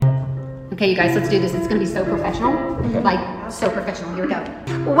Okay, you guys, let's do this. It's going to be so professional. Like, so professional. Here we go.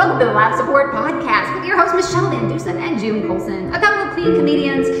 Well, welcome to the Live Support Podcast with your hosts, Michelle Van Dusen and June Colson, a couple of clean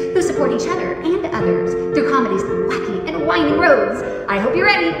comedians who support each other and others through comedy's wacky and winding roads. I hope you're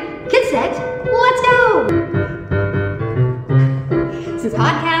ready. Get set. Let's go. Since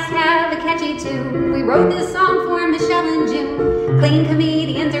podcasts have a catchy tune, we wrote this song for Michelle and June. Clean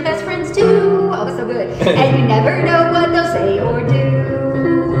comedians are best friends too. Oh, it's so good. And you never know what they'll say or do.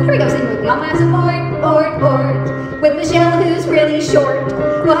 Here we go, sing with me on Live Support, with Michelle who's really short.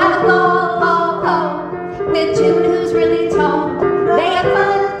 We'll have a ball, with June who's really tall. They have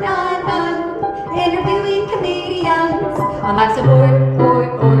fun, interviewing comedians on Live Support,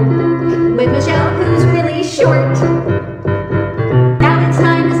 with Michelle who's really short. Now it's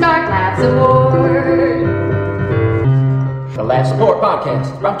time to start Live Support. The Live Support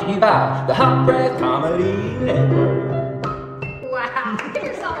Podcast is brought to you by the Hot Breath Comedy Network. Wow, give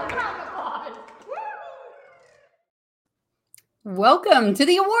yourself a round of applause. Welcome to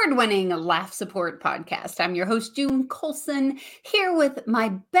the award-winning Laugh Support Podcast. I'm your host, June Colson, here with my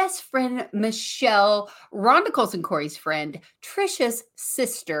best friend, Michelle, Rhonda Colson Corey's friend, Trisha's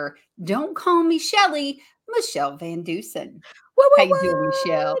sister. Don't call me Shelly, Michelle Van Dusen. How you doing,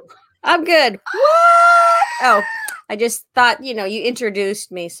 Michelle? I'm good. What? Oh, I just thought, you introduced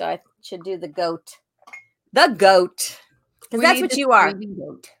me, so I should do the goat. The goat. Because that's what you are.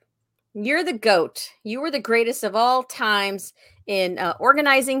 You're the goat. You were the greatest of all times in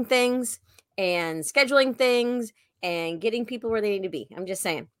organizing things and scheduling things and getting people where they need to be. I'm just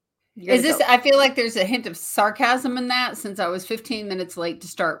saying. I feel like there's a hint of sarcasm in that since I was 15 minutes late to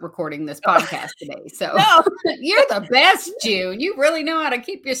start recording this podcast today. So No. You're the best, June. You really know how to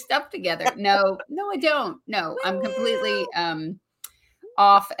keep your stuff together. No, I don't. No, I'm completely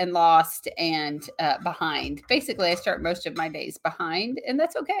off and lost and behind. Basically, I start most of my days behind, and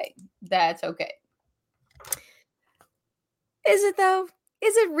that's okay. That's okay. Is it though?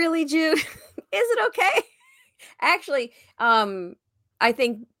 Is it really, June? Is it okay? Actually, I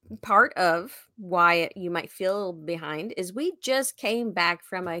think part of why you might feel behind is we just came back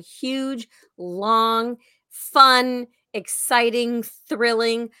from a huge, long, fun, exciting,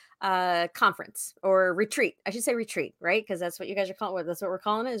 thrilling conference or retreat. I should say retreat, right? Because that's what you guys are calling it. That's what we're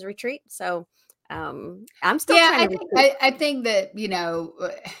calling it, is retreat. So I'm still trying to retreat. I think that,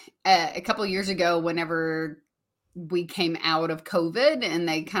 a couple of years ago, whenever we came out of COVID and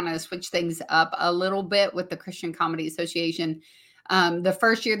they kind of switched things up a little bit with the Christian Comedy Association, the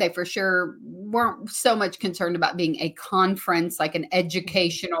first year they for sure weren't so much concerned about being a conference, like an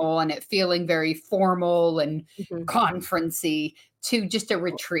educational and it feeling very formal and conferencey, to just a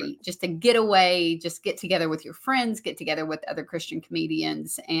retreat, just to get away, just get together with your friends, get together with other Christian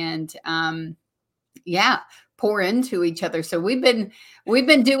comedians and, pour into each other. So we've been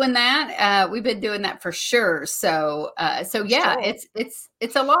doing that. We've been doing that for sure. So yeah,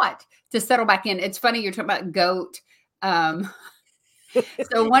 it's a lot to settle back in. It's funny. You're talking about goat. So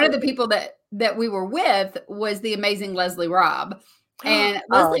one of the people that we were with was the amazing Leslie Robb, and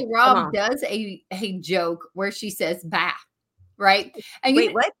Leslie Robb does a joke where she says "bah," right? And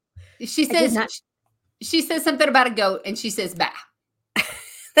wait, what? She says something about a goat, and she says "bah."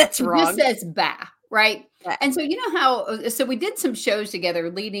 That's wrong. She says "bah," right? Yeah. And so we did some shows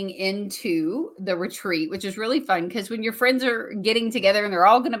together leading into the retreat, which is really fun because when your friends are getting together and they're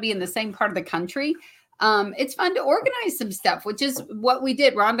all going to be in the same part of the country. It's fun to organize some stuff, which is what we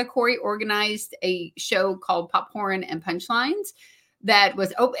did. Rhonda Corey organized a show called Popcorn and Punchlines that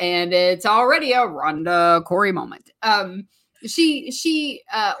was, and it's already a Rhonda Corey moment. She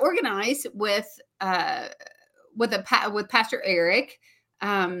organized with Pastor Eric,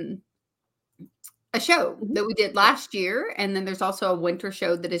 a show that we did last year. And then there's also a winter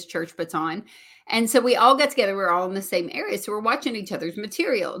show that his church puts on. And so we all got together. We're all in the same area. So we're watching each other's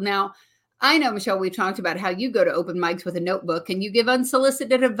material. Now, I know, Michelle, we've talked about how you go to open mics with a notebook and you give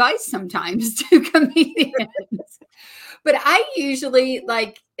unsolicited advice sometimes to comedians. But I usually,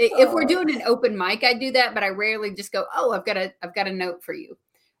 if we're doing an open mic, I do that, but I rarely just go, I've got a note for you.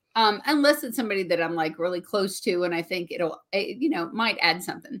 Unless it's somebody that I'm really close to and I think it'll, might add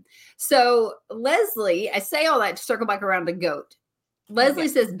something. So Leslie, I say all that to circle back around the goat. Leslie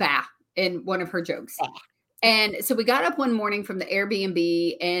says "bah" in one of her jokes. Bah. And so we got up one morning from the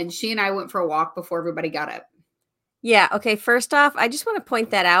Airbnb and she and I went for a walk before everybody got up. Yeah. Okay. First off, I just want to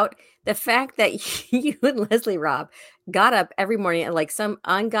point that out. The fact that you and Leslie Robb got up every morning at some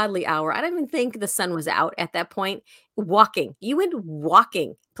ungodly hour. I don't even think the sun was out at that point. Walking. You went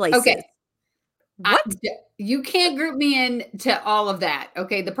walking places. Okay. What? You can't group me in to all of that.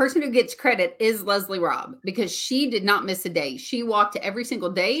 Okay. The person who gets credit is Leslie Robb because she did not miss a day. She walked every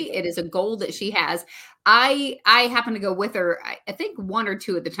single day. It is a goal that she has. I happened to go with her, I think 1 or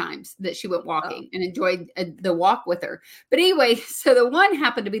 2 of the times that she went walking and enjoyed the walk with her. But anyway, so the one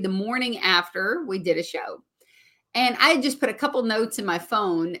happened to be the morning after we did a show. And I just put a couple notes in my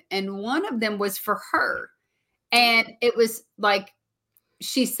phone, and one of them was for her. And it was like,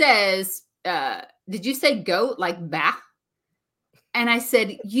 she says, did you say goat like bah? And I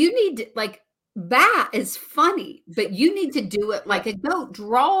said, you need to, like, bah is funny, but you need to do it like a goat.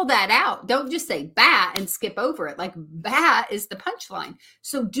 Draw that out. Don't just say bah and skip over it. Like, bah is the punchline.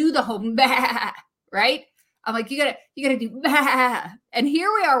 So do the whole bah, right? I'm like, you gotta do bah. And here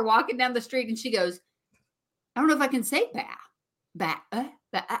we are walking down the street, and she goes, I don't know if I can say bah. Bah,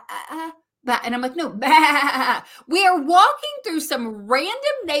 bah. And I'm like, no, bah. We are walking through some random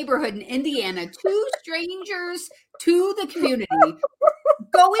neighborhood in Indiana, 2 strangers to the community,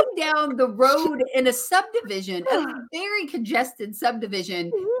 going down the road in a subdivision, a very congested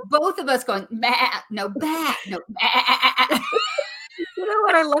subdivision. Both of us going, bah, no, bah, no, bah. You know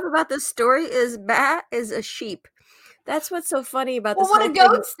what I love about this story is bah is a sheep. That's what's so funny about this. Well, what do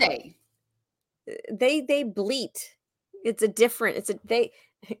goats say? They bleat.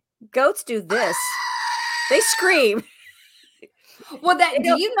 Goats do this. They scream. Well,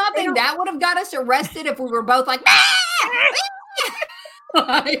 do you not think that would have got us arrested if we were both like, no,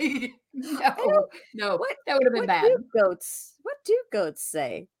 that would have been bad. What do goats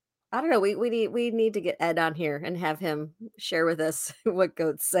say? I don't know. We need to get Ed on here and have him share with us what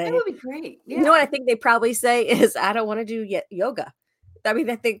goats say. That would be great. Yeah. You know what I think they probably say is, I don't want to do yoga. I mean,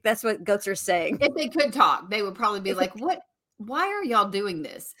 I think that's what goats are saying. If they could talk, they would probably be like, what? Why are y'all doing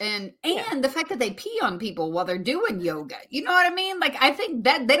this? And the fact that they pee on people while they're doing yoga. You know what I mean? Like, I think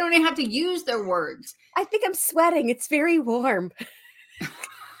that they don't even have to use their words. I think I'm sweating. It's very warm.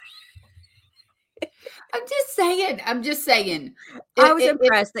 I'm just saying. I was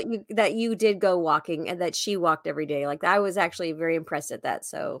impressed that you did go walking and that she walked every day. Like, I was actually very impressed at that.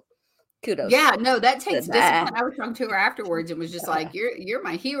 So kudos. Yeah, no, that takes discipline. I was talking to her afterwards and was just like, you're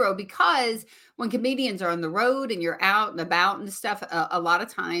my hero, because when comedians are on the road and you're out and about and stuff, a lot of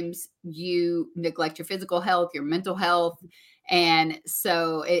times you neglect your physical health, your mental health. And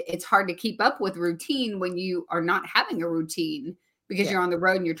so it's hard to keep up with routine when you are not having a routine, because you're on the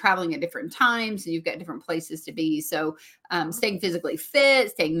road and you're traveling at different times and you've got different places to be. So staying physically fit,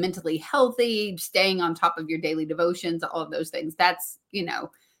 staying mentally healthy, staying on top of your daily devotions, all of those things, that's,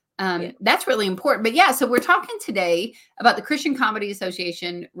 that's really important. But so we're talking today about the Christian Comedy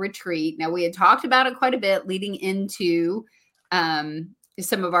Association retreat. Now, we had talked about it quite a bit leading into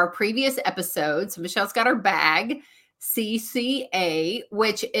some of our previous episodes. So Michelle's got our bag, CCA,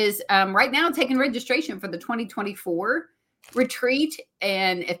 which is right now taking registration for the 2024 retreat.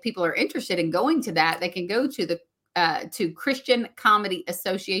 And if people are interested in going to that, they can go to the to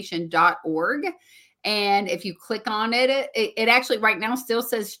christiancomedyassociation.org. And if you click on it, it actually right now still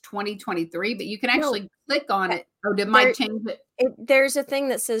says 2023, but you can actually click on it. Oh, did Mike change it? There's a thing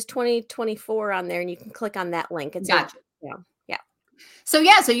that says 2024 on there, and you can click on that link. It's gotcha. So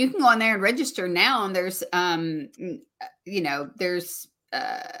you can go on there and register now. And there's, there's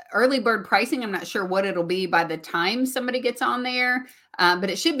early bird pricing. I'm not sure what it'll be by the time somebody gets on there,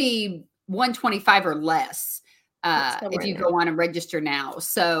 but it should be $125 or less. If you go on and register now.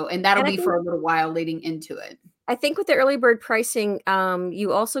 So, and that'll be for a little while leading into it. I think with the early bird pricing,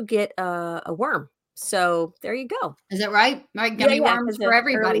 you also get a worm. So there you go. Is that right? Right. Gummy worms for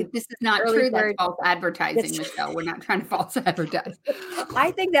everybody. This is not true. That's false advertising, Michelle. We're not trying to false advertise.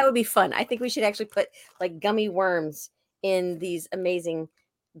 I think that would be fun. I think we should actually put like gummy worms in these amazing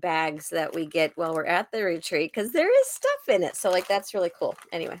bags that we get while we're at the retreat, because there is stuff in it. So like, that's really cool.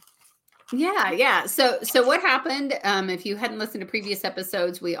 Anyway. Yeah. So what happened, if you hadn't listened to previous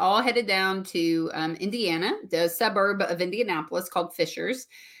episodes, we all headed down to Indiana, the suburb of Indianapolis called Fishers.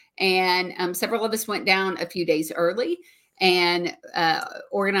 And several of us went down a few days early and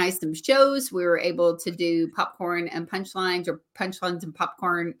organized some shows. We were able to do popcorn and punchlines, or punchlines and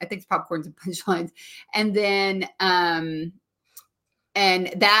popcorn. I think it's popcorns and punchlines. And then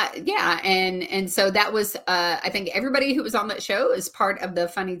and so that was I think everybody who was on that show is part of the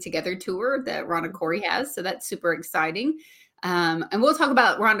Funny Together tour that Rhonda Corey has. So that's super exciting. And we'll talk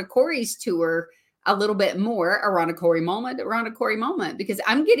about Rhonda Corey's tour a little bit more, a Rhonda Corey moment, because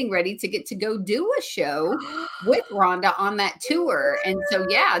I'm getting ready to go do a show with Rhonda on that tour. And so,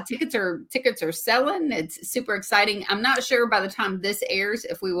 tickets are selling. It's super exciting. I'm not sure by the time this airs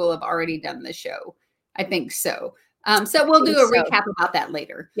if we will have already done the show. I think so. So we'll do a recap about that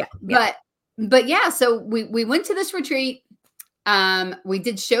later. Yeah. But but yeah, so we went to this retreat. We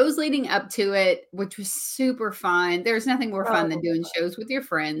did shows leading up to it, which was super fun. There's nothing more fun than doing shows with your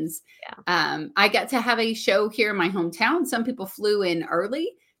friends. I got to have a show here in my hometown. Some people flew in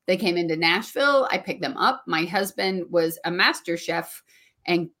early. They came into Nashville. I picked them up. My husband was a master chef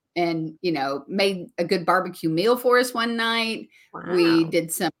and made a good barbecue meal for us one night. Wow. We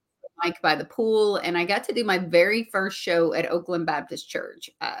did some like by the pool, and I got to do my very first show at Oakland Baptist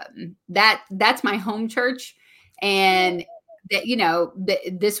Church. That's my home church, and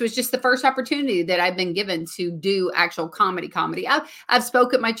that this was just the first opportunity that I've been given to do actual comedy. I've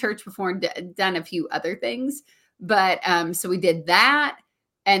spoke at my church before and done a few other things, but so we did that.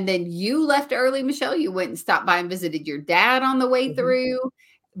 And then you left early, Michelle. You went and stopped by and visited your dad on the way through.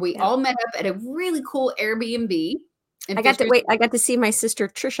 We all met up at a really cool Airbnb. I got to see my sister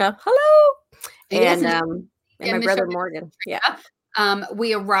Trisha. Hello. And my brother Morgan. Yeah.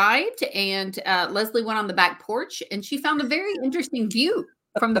 We arrived and Leslie went on the back porch and she found a very interesting view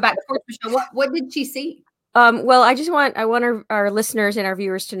from the back porch. Michelle, what did she see? Well, I want our listeners and our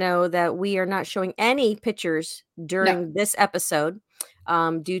viewers to know that we are not showing any pictures during this episode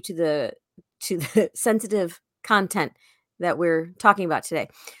due to the sensitive content that we're talking about today.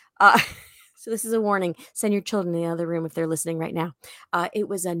 So this is a warning. Send your children in the other room if they're listening right now. It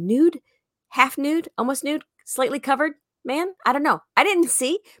was a nude, half nude, almost nude, slightly covered man. I don't know. I didn't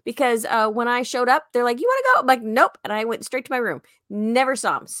see because when I showed up, they're like, "You want to go?" I'm like, "Nope." And I went straight to my room. Never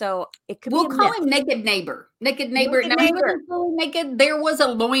saw him. So it could we'll be call him Naked Neighbor. Naked Neighbor. Now, he wasn't fully naked. There was a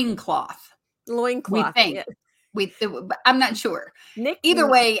loincloth. Loincloth. We think. Yeah. I'm not sure. Either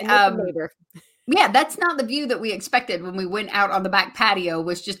way, yeah, that's not the view that we expected when we went out on the back patio.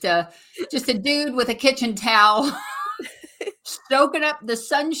 Was just a dude with a kitchen towel soaking up the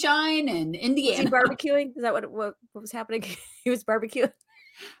sunshine in Indiana. Was he barbecuing? Is that what was happening? He was barbecuing.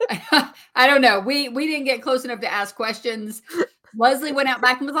 I don't know. We didn't get close enough to ask questions. Leslie went out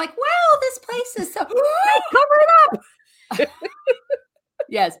back and was like, "Wow, this place is so cover it up."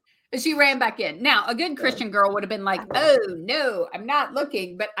 Yes. She ran back in. Now, a good Christian girl would have been like, "Oh, no, I'm not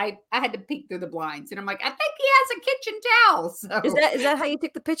looking." But I had to peek through the blinds. And I'm like, "I think he has a kitchen towel." So. Is that how you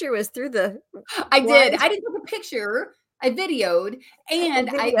took the picture? Was through the I did. I didn't take a picture. I videoed. And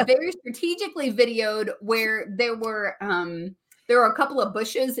I very strategically videoed where there were a couple of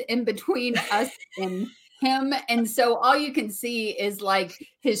bushes in between us and him. And so all you can see is like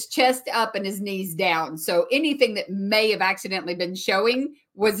his chest up and his knees down. So anything that may have accidentally been showing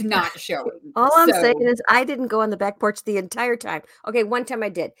was not showing. All I'm saying is I didn't go on the back porch the entire time. Okay, one time I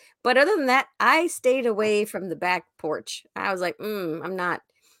did. But other than that, I stayed away from the back porch. I was like, I'm not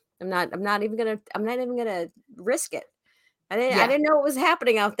even gonna risk it. I didn't know what was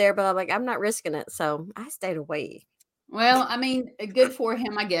happening out there, but I'm like, I'm not risking it. So I stayed away. Well, I mean, good for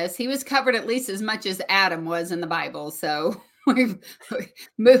him, I guess. He was covered at least as much as Adam was in the Bible. So we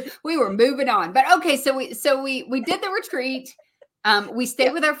were moving on. But okay, so we did the retreat. We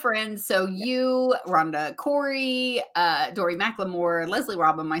stayed with our friends. So you, Rhonda, Corey, Dory McLemore, Leslie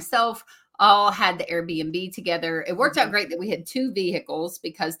Robb, and myself all had the Airbnb together. It worked out great that we had two vehicles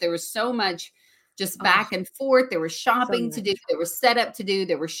because there was so much just back and forth. There was shopping to do. There was setup to do.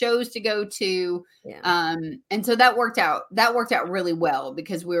 There were shows to go to. Yeah. And so that worked out really well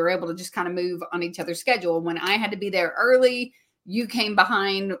because we were able to just kind of move on each other's schedule. When I had to be there early, you came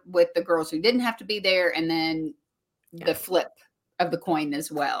behind with the girls who didn't have to be there. And then the flip of the coin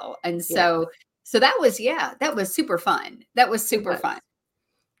as well. And so that was super fun. That was super fun.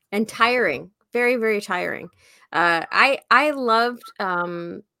 And tiring. Very, very tiring. I loved,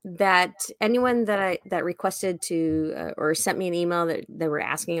 that anyone that requested to or sent me an email that they were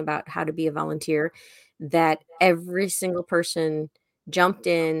asking about how to be a volunteer, that every single person jumped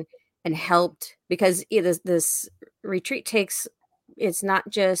in and helped because this retreat takes, it's not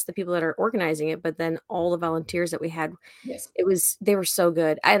just the people that are organizing it, but then all the volunteers that we had. Yes. They were so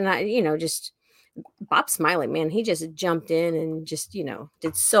good. And just Bob Smiley, man, he just jumped in and just,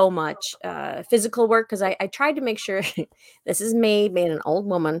 did so much physical work. Cause I tried to make sure this is me being an old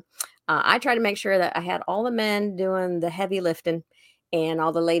woman. I tried to make sure that I had all the men doing the heavy lifting and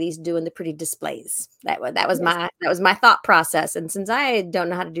all the ladies doing the pretty displays. That was my thought process. And since I don't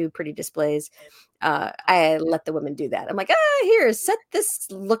know how to do pretty displays, I let the women do that. I'm like, here, set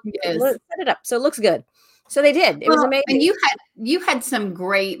it up. So it looks good. So they did. It was amazing. And you had some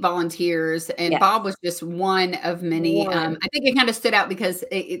great volunteers, and Bob was just one of many. I think it kind of stood out because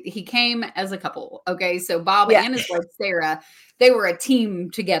he came as a couple. Okay, so Bob and his wife Sarah, they were a team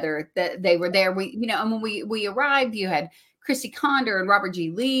together. That they were there. And when we arrived, you had Christy Condor and Robert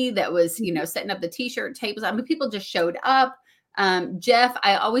G. Lee that was setting up the T-shirt tables. I mean, people just showed up. Jeff,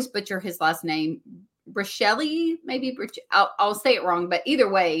 I always butcher his last name. Brichelli, maybe. I'll say it wrong, but either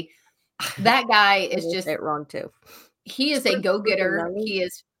way, that guy is just it wrong too. He is a go-getter. He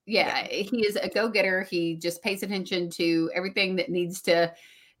is a go-getter. He just pays attention to everything that needs to,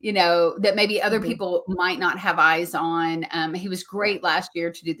 that maybe other people might not have eyes on. He was great last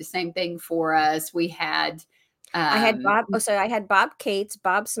year to do the same thing for us. We had I had Bob. I had Bob Cates,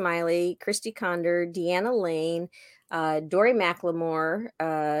 Bob Smiley, Christy Conder, Deanna Lane, Dory McLemore,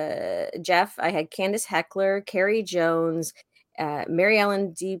 Jeff. I had Candace Heckler, Carrie Jones, Mary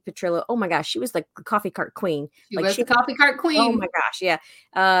Ellen D. Petrillo. Oh my gosh, she was like the coffee cart queen. She was the coffee cart queen. Oh my gosh, yeah.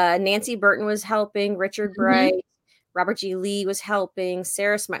 Nancy Burton was helping. Richard Bright, Robert G. Lee was helping.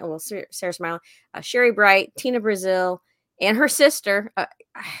 Sarah Smiley, Sherry Bright, Tina Brazil, and her sister.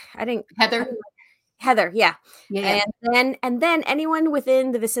 Heather, yeah. And then anyone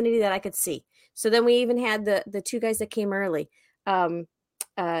within the vicinity that I could see. So then we even had the two guys that came early. What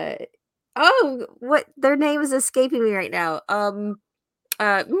their name is escaping me right now.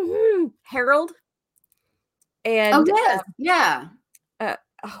 Harold. And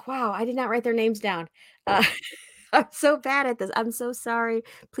wow, I did not write their names down. I'm so bad at this. I'm so sorry.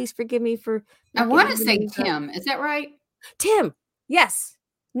 Please forgive me for. I want to say Tim. Is that right? Tim. Yes.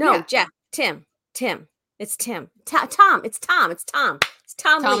 No, Jeff. Tim. It's Tim. Tom. It's Tom. It's Tom. It's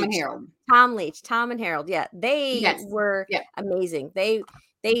Tom Leach. And Harold. Tom Leach. Tom and Harold. Yeah, they were amazing. They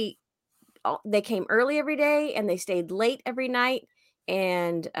came early every day and they stayed late every night,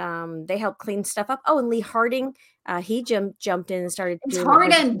 and they helped clean stuff up. Oh, and Lee Harding, he jumped in and started. It's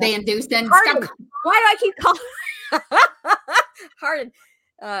Hardin, Van Dusen. Why do I keep calling Hardin?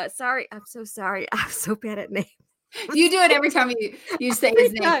 Sorry, I'm so sorry. I'm so bad at names. You do it every time you say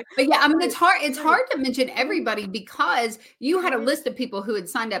his name. But yeah, I mean, it's hard to mention everybody because you had a list of people who had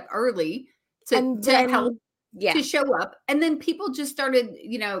signed up early to help. To show up. And then people just started,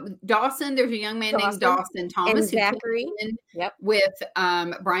 Dawson, there's a young man named Dawson Thomas and Zachary with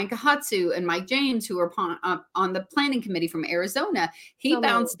Brian Kahatsu and Mike James, who are on the planning committee from Arizona. He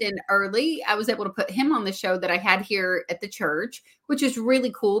bounced in early. I was able to put him on the show that I had here at the church, which is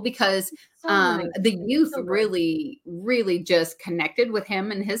really cool because the youth really, really just connected with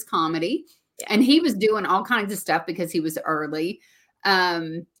him and his comedy. Yeah. And he was doing all kinds of stuff because he was early.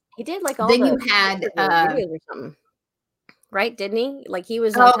 He did like all. Then you had videos or something, right? Didn't he? Like he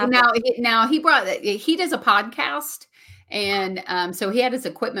was. Now he brought. He does a podcast, and so he had his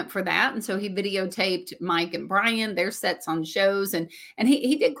equipment for that, and so he videotaped Mike and Brian their sets on shows, and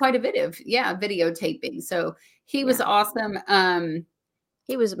he did quite a bit of videotaping. So he was awesome.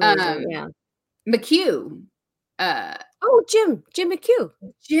 He was amazing. McHugh. Jim McHugh.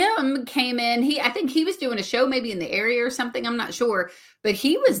 Jim came in. I think he was doing a show maybe in the area or something. I'm not sure, but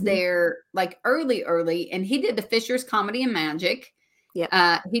he was there like early, and he did the Fisher's Comedy and Magic.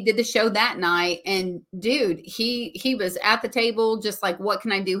 Yeah. He did the show that night, and dude, he was at the table just like, what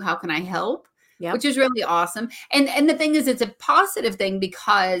can I do? How can I help? Yeah. Which is really awesome. And the thing is, it's a positive thing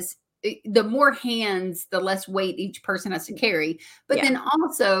because the more hands, the less weight each person has to carry. But then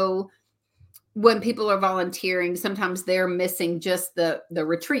also, when people are volunteering, sometimes they're missing just the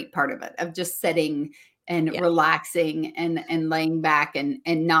retreat part of it, of just sitting and relaxing and laying back and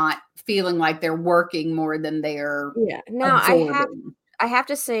not feeling like they're working more than they're absorbing. I have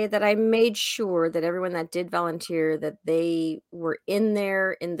to say that I made sure that everyone that did volunteer, that they were in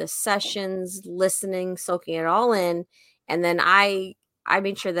there in the sessions, listening, soaking it all in. And then I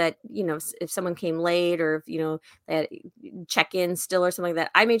made sure that, if someone came late or if, they had check in still or something like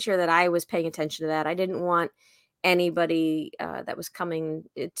that, I made sure that I was paying attention to that. I didn't want anybody that was coming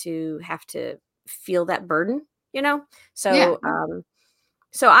to have to feel that burden, So,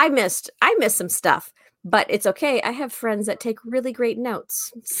 so I missed some stuff, but it's okay. I have friends that take really great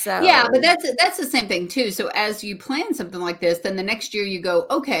notes. So yeah, but that's the same thing too. So as you plan something like this, then the next year you go,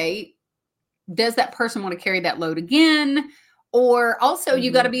 okay, does that person want to carry that load again? Or also you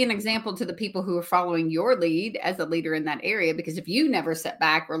got to be an example to the people who are following your lead as a leader in that area, because if you never sit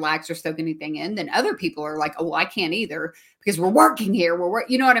back, relax, or soak anything in, then other people are like, oh, I can't either because we're working here.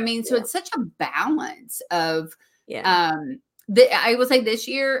 You know what I mean? So it's such a balance of, I will say this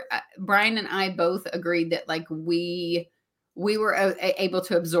year, Brian and I both agreed that like we were able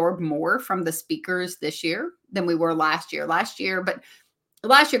to absorb more from the speakers this year than we were last year, but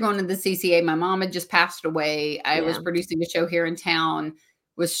last year going to the CCA, my mom had just passed away. I was producing a show here in town,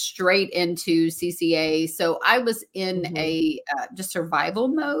 was straight into CCA. So I was in a just survival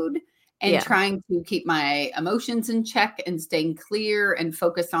mode and trying to keep my emotions in check and staying clear and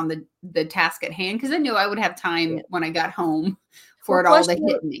focused on the task at hand. Cause I knew I would have time when I got home for it all plus to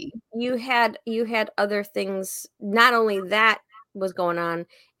hit me. you had other things. Not only that was going on,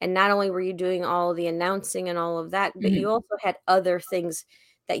 and not only were you doing all the announcing and all of that, but Mhm. you also had other things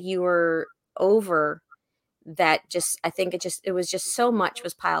that you were over, that just, I think it was just so much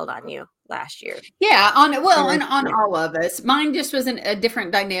was piled on you last year. Yeah, And on all of us. Mine just was a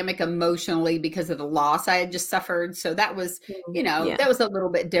different dynamic emotionally because of the loss I had just suffered. So that was, yeah. that was a little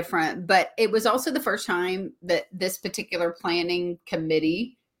bit different. But it was also the first time that this particular planning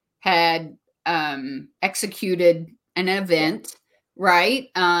committee had executed an event, right?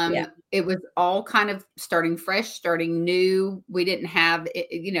 Yeah. It was all kind of starting fresh, starting new. We didn't have,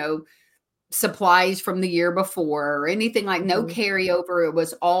 supplies from the year before or anything, like no Mhm. carryover. It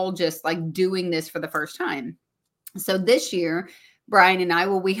was all just like doing this for the first time. So this year, Brian and I,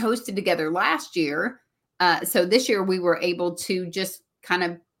 we hosted together last year. So this year we were able to just kind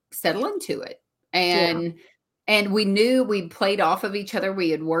of settle into it. Yeah. And we knew we played off of each other. We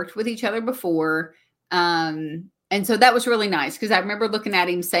had worked with each other before. And so that was really nice, because I remember looking at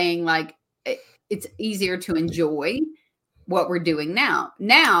him saying, like, it's easier to enjoy what we're doing now.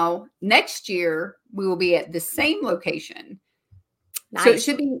 Now, next year, we will be at the same location. So it Nice.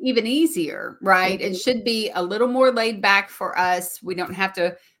 should be even easier, right? It should be a little more laid back for us. We don't have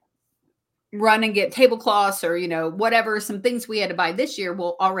to run and get tablecloths or, whatever. Some things we had to buy this year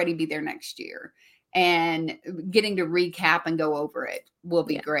will already be there next year. And getting to recap and go over it will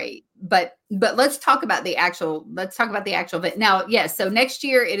be great. But let's talk about the actual event. Now, yes, so next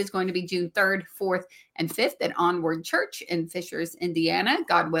year it is going to be June 3rd, 4th, and 5th at Onward Church in Fishers, Indiana,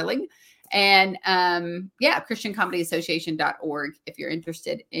 God willing. And ChristianComedyAssociation.org if you're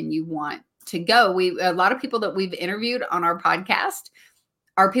interested and you want to go. A lot of people that we've interviewed on our podcast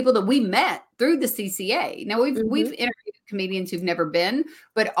are people that we met through the CCA. Now we've interviewed comedians who've never been,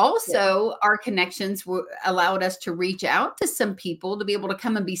 but also our connections allowed us to reach out to some people to be able to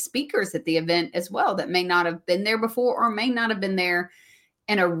come and be speakers at the event as well, that may not have been there before or may not have been there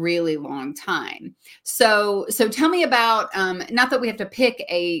in a really long time. So tell me about, not that we have to pick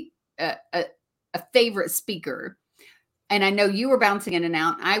a favorite speaker. And I know you were bouncing in and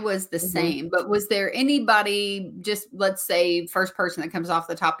out. I was the same. But was there anybody, just let's say first person that comes off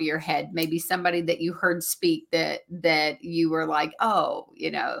the top of your head, maybe somebody that you heard speak that you were like, oh,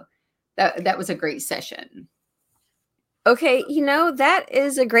 that was a great session? Okay, that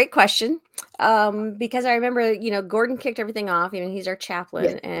is a great question. Because I remember, Gordon kicked everything off. He's our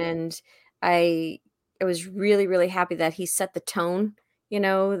chaplain, and I was really, really happy that he set the tone,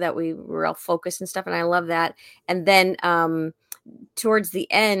 that we were all focused and stuff, and I love that. And then towards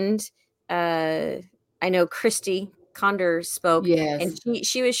the end, I know Christy Condor spoke, and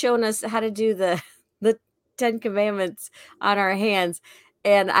she was showing us how to do the 10 commandments on our hands.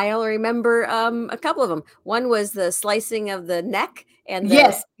 And I only remember a couple of them. One was the slicing of the neck and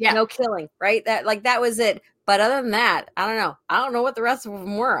no killing, right? That was it. But other than that, I don't know. I don't know what the rest of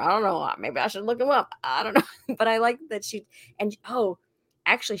them were. I don't know. Maybe I should look them up. I don't know. But I like that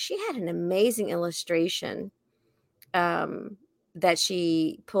actually, she had an amazing illustration that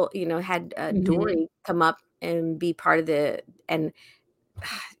she had Dory come up and be part of and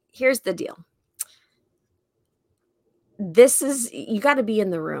here's the deal. You got to be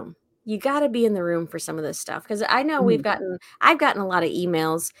in the room. You got to be in the room for some of this stuff. Because I know I've gotten a lot of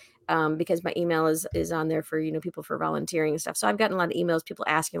emails because my email is on there for, people for volunteering and stuff. So I've gotten a lot of emails, people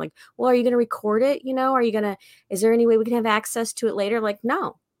asking like, well, are you going to record it? Is there any way we can have access to it later? Like,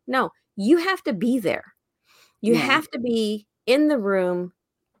 no, you have to be there. You have to be in the room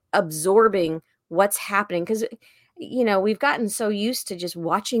absorbing what's happening. Because, we've gotten so used to just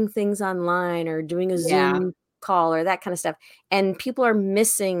watching things online or doing a Zoom call or that kind of stuff. And people are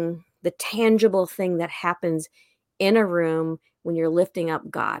missing the tangible thing that happens in a room when you're lifting up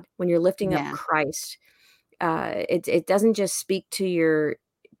God, when you're lifting up Christ. It doesn't just speak to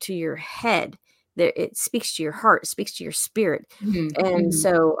your head. It speaks to your heart, it speaks to your spirit. And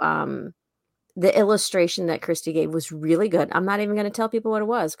so the illustration that Christy gave was really good. I'm not even going to tell people what it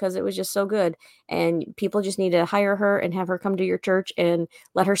was because it was just so good. And people just need to hire her and have her come to your church and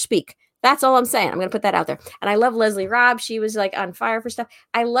let her speak. That's all I'm saying. I'm going to put that out there. And I love Leslie Robb. She was like on fire for stuff.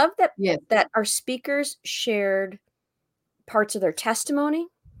 I love that that our speakers shared parts of their testimony,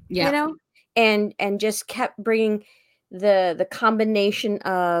 and just kept bringing the combination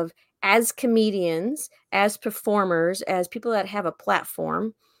of, as comedians, as performers, as people that have a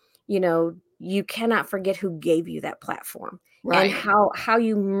platform, you cannot forget who gave you that platform, and how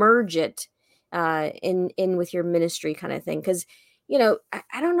you merge it in with your ministry kind of thing. Because,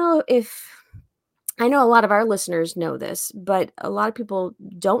 I don't know if, I know a lot of our listeners know this, but a lot of people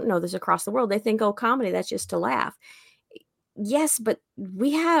don't know this across the world. They think, oh, comedy, that's just to laugh. yes, but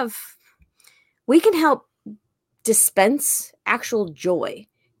we can help dispense actual joy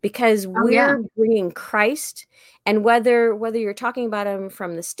because we're bringing Christ. And whether you're talking about him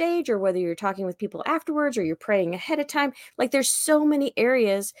from the stage or whether you're talking with people afterwards or you're praying ahead of time, like there's so many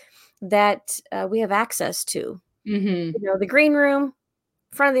areas that we have access to. Mm-hmm. The green room,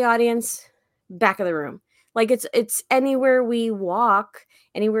 front of the audience, back of the room. Like it's anywhere we walk,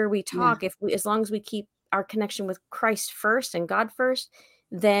 anywhere we talk. As long as we keep our connection with Christ first and God first,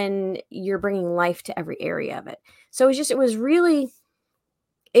 then you're bringing life to every area of it. So it was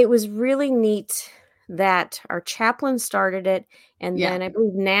really neat that our chaplain started it. And then I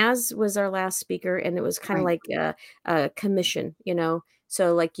believe Naz was our last speaker, and it was kind of like a commission,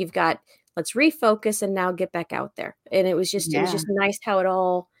 so like you've got, let's refocus and now get back out there. And it was just nice how it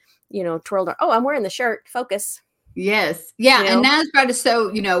all, twirled. Oh, I'm wearing the shirt, focus. Yes. Yeah. And Naz brought us, so,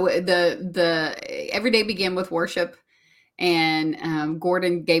 the every day began with worship. And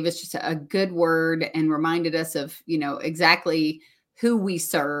Gordon gave us just a good word and reminded us of, exactly who we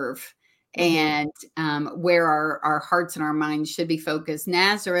serve and where our hearts and our minds should be focused.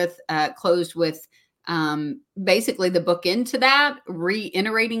 Nazareth closed with basically the book into that,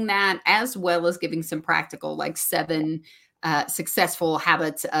 reiterating that, as well as giving some practical, like 7 successful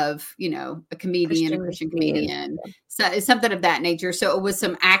habits of, a comedian, a Christian comedian. So it's something of that nature. So it was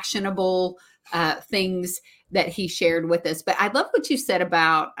some actionable things that he shared with us. But I love what you said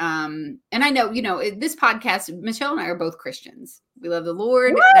about, and I know, this podcast, Michelle and I are both Christians. We love the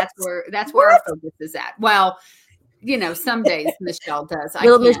Lord. What? That's where our focus is at. Well, some days Michelle does.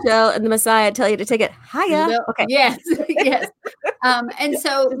 Will Michelle and the Messiah tell you to take it higher? Okay. Yes. Yes. And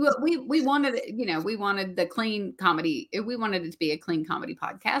so we wanted, we wanted the clean comedy. We wanted it to be a clean comedy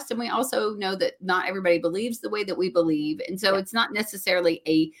podcast. And we also know that not everybody believes the way that we believe. And so it's not necessarily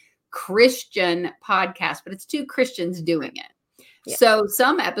a Christian podcast, but it's 2 Christians doing it. Yeah. So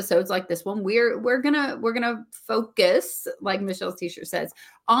some episodes like this one, we're gonna focus, like Michelle's t-shirt says,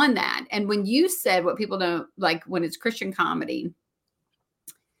 on that. And when you said what people don't like when it's Christian comedy,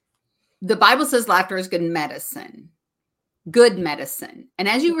 the Bible says laughter is good medicine. Good medicine. And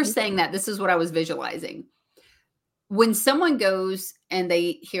as you were saying that, this is what I was visualizing. When someone goes and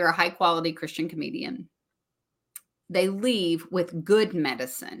they hear a high quality Christian comedian, they leave with good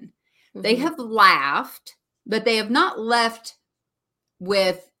medicine. They have laughed, but they have not left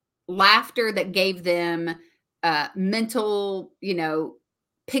with laughter that gave them mental,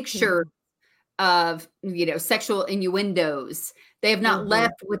 picture of, sexual innuendos. They have not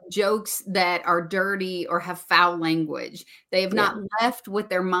left with jokes that are dirty or have foul language. They have not left with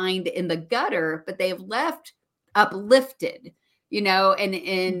their mind in the gutter, but they have left uplifted. And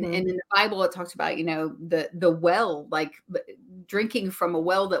in the Bible, it talks about, the well, like drinking from a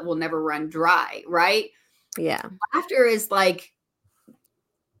well that will never run dry, right? Yeah. Laughter is like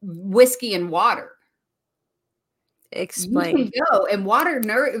whiskey and water. Explain. You can go, and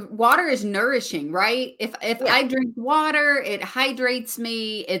water is nourishing, right? If I drink water, it hydrates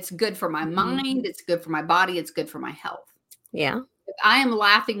me. It's good for my mind. It's good for my body. It's good for my health. Yeah. If I am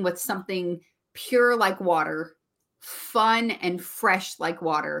laughing with something pure like water, fun and fresh like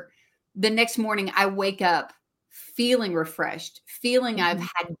water, the next morning I wake up feeling refreshed, feeling I've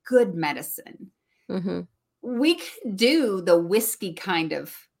had good medicine. We could do the whiskey kind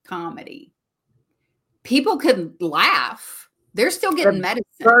of comedy. People can laugh. They're still getting medicine.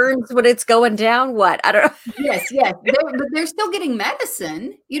 Burns when it's going down. What? I don't know. Yes. They're still getting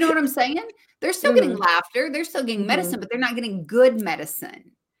medicine. You know what I'm saying? They're still getting laughter. They're still getting medicine, but they're not getting good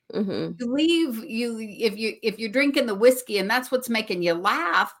medicine. If you're drinking the whiskey and that's what's making you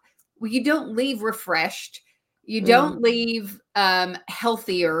laugh, well, you don't leave refreshed. You don't leave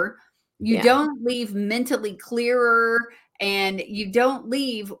healthier. You don't leave mentally clearer, and you don't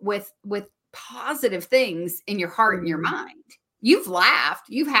leave with positive things in your heart and your mind. You've laughed,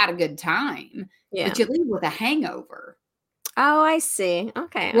 you've had a good time, but you leave with a hangover. Oh, I see.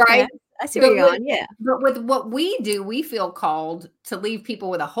 Okay. Right. I see where you're going. Yeah. But with what we do, we feel called to leave people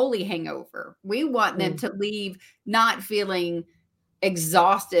with a holy hangover. We want them to leave not feeling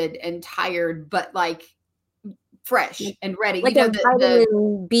exhausted and tired, but like fresh and ready. Like a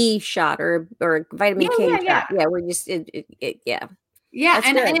vitamin B shot or vitamin K shot. Yeah. We're just, Yeah,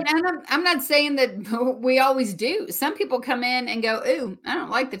 and I'm not saying that we always do. Some people come in and go, "Ooh, I don't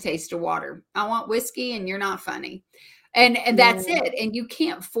like the taste of water. I want whiskey, and you're not funny," and that's it. And you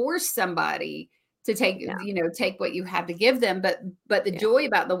can't force somebody to take take what you have to give them. But the joy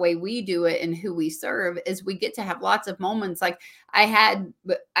about the way we do it and who we serve is we get to have lots of moments. Like I had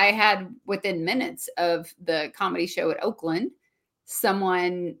within minutes of the comedy show at Oakland,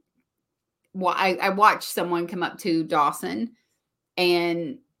 someone I watched someone come up to Dawson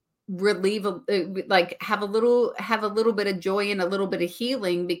and relieve like have a little bit of joy and a little bit of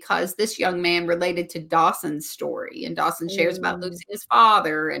healing, because this young man related to Dawson's story, and Dawson shares about Mm. losing his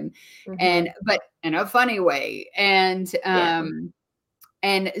father and Mhm. but in a funny way. And Yeah.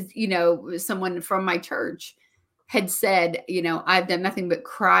 someone from my church had said, I've done nothing but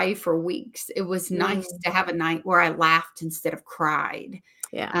cry for weeks. It was nice Mm. to have a night where I laughed instead of cried,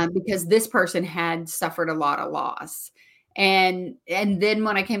 Yeah. because this person had suffered a lot of loss. And then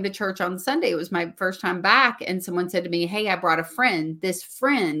when I came to church on Sunday, it was my first time back, and someone said to me, "Hey, I brought a friend. This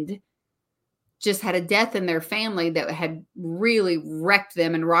friend just had a death in their family that had really wrecked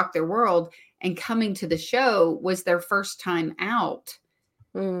them and rocked their world, and coming to the show was their first time out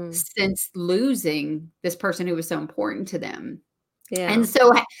Mm. since losing this person who was so important to them." Yeah. And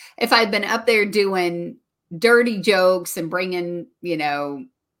so if I'd been up there doing dirty jokes and bringing,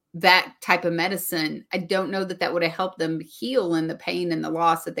 that type of medicine, I don't know that would have helped them heal in the pain and the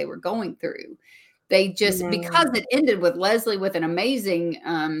loss that they were going through. They just, because No. it ended with Leslie with an amazing,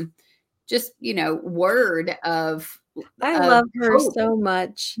 word of I love her hope. so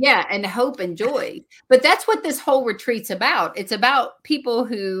much. Yeah, and hope and joy. But that's what this whole retreat's about. It's about people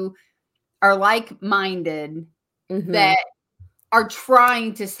who are like-minded, Mhm. that are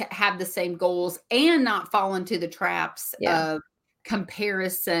trying to have the same goals and not fall into the traps Yeah. of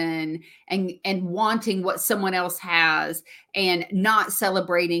comparison and wanting what someone else has and not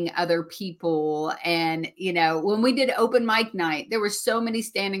celebrating other people. And when we did open mic night, there were so many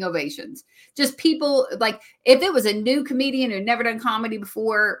standing ovations. Just people, like, if it was a new comedian who'd never done comedy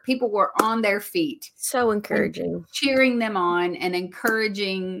before, people were on their feet So and encouraging. cheering them on and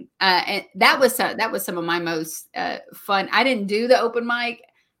encouraging. And that was some of my most fun. I didn't do the open mic.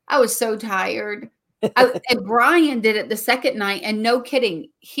 I was so tired. And Brian did it the second night, and no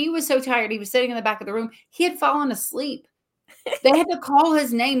kidding, he was so tired. He was sitting in the back of the room. He had fallen asleep. They had to call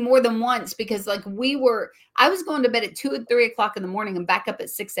his name more than once, because I was going to bed at 2 and 3 o'clock in the morning and back up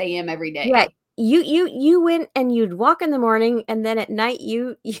at 6 a.m. every day. Yeah. You went and you'd walk in the morning, and then at night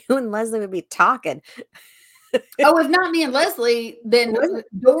you and Leslie would be talking. Oh, if not me and Leslie, then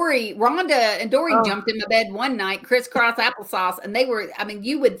Rhonda and Dory Oh. jumped in my bed one night, crisscross applesauce, and they were,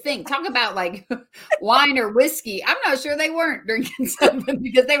 you would think, talk about like wine or whiskey. I'm not sure they weren't drinking something,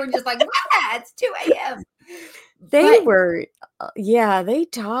 because they were just like, it's 2 a.m. They But- were, they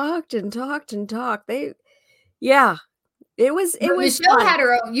talked and talked and talked. It was Michelle fun. had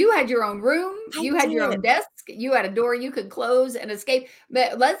her own. You had your own room. I You had your own did. desk. You had a door you could close and escape.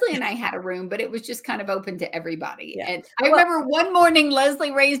 But Leslie and I had a room, but it was just kind of open to everybody. Yeah. And I remember one morning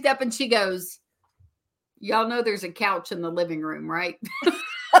Leslie raised up and she goes, "Y'all know there's a couch in the living room, right?"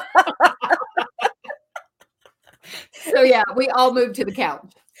 So yeah, we all moved to the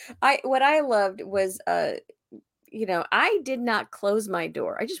couch. What I loved was I did not close my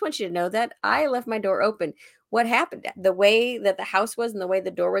door. I just want you to know that I left my door open. What happened? The way that the house was and the way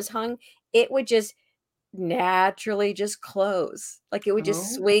the door was hung, it would just naturally just close. Like it would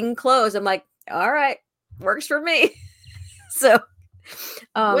just swing close. I'm like, all right, works for me. So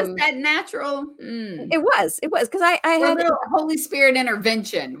Was that natural? it was because I A had little Holy Spirit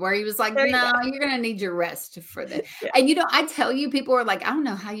intervention where he was like, There you "No, you're going to need your rest for this." Yeah. And I tell you, people are like, "I don't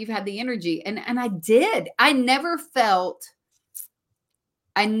know how you've had the energy," and I did. I never felt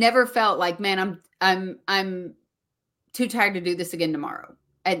like, man, I'm too tired to do this again tomorrow.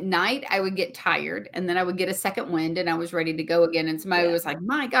 At night, I would get tired, and then I would get a second wind, and I was ready to go again. And somebody was like,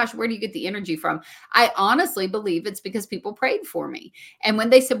 "My gosh, where do you get the energy from?" I honestly believe it's because people prayed for me. And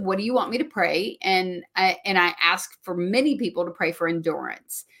when they said, "What do you want me to pray?" and I asked for many people to pray for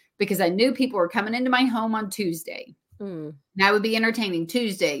endurance, because I knew people were coming into my home on Tuesday. And I would be entertaining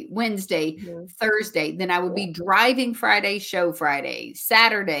Tuesday, Wednesday, Thursday. Then I would be driving Friday, show Friday,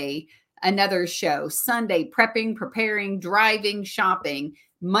 Saturday, another show, Sunday, preparing, driving, shopping,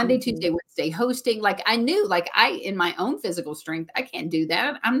 Monday, Tuesday, Wednesday, hosting. Like I knew, like in my own physical strength, I can't do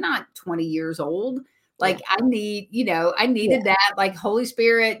that. I'm not 20 years old. Like I needed that, like Holy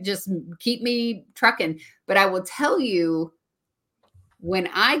Spirit, just keep me trucking. But I will tell you, when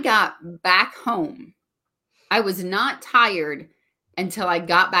I got back home, I was not tired until I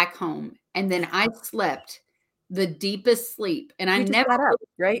got back home. And then I slept the deepest sleep. And I you just never got up,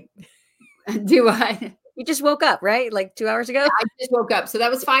 right? do I. You just woke up, right? Like 2 hours ago? I just woke up. So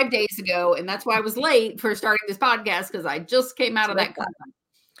that was 5 days ago. And that's why I was late for starting this podcast, because I just came out of that conference.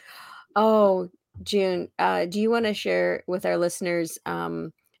 Oh, June, do you want to share with our listeners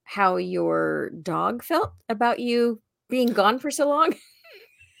how your dog felt about you being gone for so long?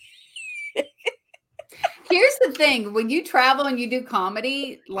 Here's the thing. When you travel and you do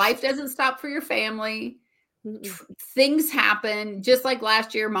comedy, life doesn't stop for your family. Things happen. Just like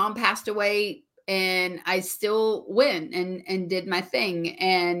last year, mom passed away and I still went and did my thing.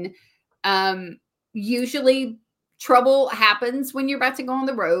 And usually trouble happens when you're about to go on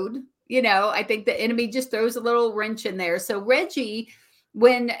the road. I think the enemy just throws a little wrench in there. So Reggie,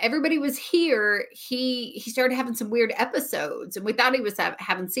 when everybody was here, he started having some weird episodes and we thought he was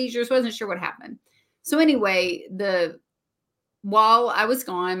having seizures, wasn't sure what happened. So anyway, while I was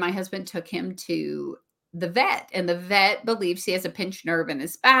gone, my husband took him to the vet, and the vet believes he has a pinched nerve in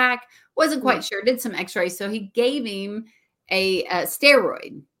his back. Wasn't quite sure, did some x-rays. So he gave him a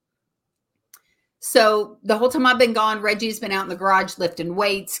steroid. So the whole time I've been gone, Reggie's been out in the garage lifting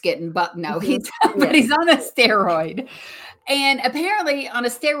weights, getting he's on a steroid. And apparently on a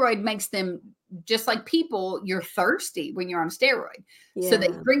steroid makes them, just like people, you're thirsty when you're on a steroid. Yeah. So they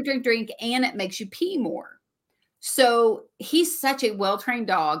drink, and it makes you pee more. So he's such a well-trained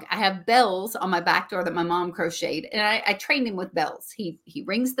dog. I have bells on my back door that my mom crocheted, and I trained him with bells. He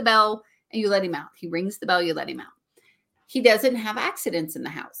rings the bell and you let him out. He rings the bell, you let him out. He doesn't have accidents in the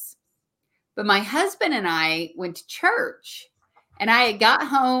house. But my husband and I went to church, and I had got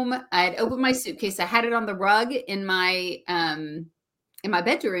home. I had opened my suitcase. I had it on the rug in my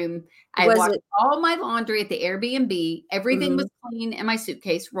bedroom. I had washed all my laundry at the Airbnb. Everything was clean in my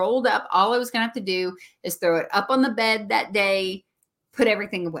suitcase, rolled up. All I was going to have to do is throw it up on the bed that day, put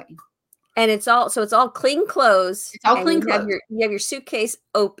everything away. And it's all clean clothes. It's all clean clothes. You have your suitcase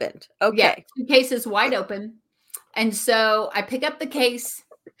opened. Okay. Yeah, suitcase is wide open. And so I pick up the case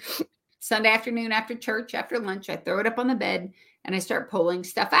Sunday afternoon after church, after lunch. I throw it up on the bed and I start pulling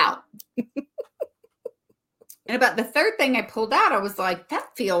stuff out. And about the third thing I pulled out, I was like,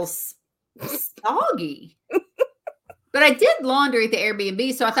 that feels soggy. But I did laundry at the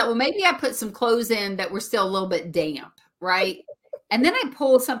Airbnb. So I thought, well, maybe I put some clothes in that were still a little bit damp, right? And then I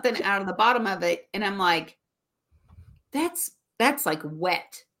pulled something out of the bottom of it. And I'm like, that's like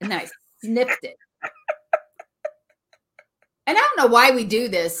wet. And then I sniffed it. And I don't know why we do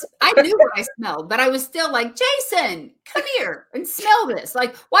this. I knew what I smelled, but I was still like, Jason, come here and smell this.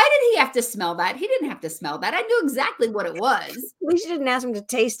 Like, why did he have to smell that? He didn't have to smell that. I knew exactly what it was. At least you didn't ask him to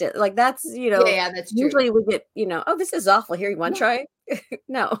taste it. Like, that's, yeah, that's true. Usually we get, oh, this is awful. Here, you want to try?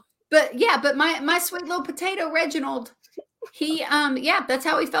 No. But my sweet little potato, Reginald, he, that's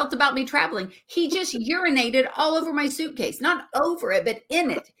how he felt about me traveling. He just urinated all over my suitcase, not over it, but in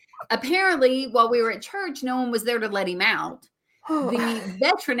it. Apparently, while we were at church, no one was there to let him out. The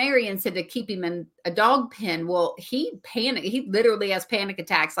veterinarian said to keep him in a dog pen. Well, he panicked. He literally has panic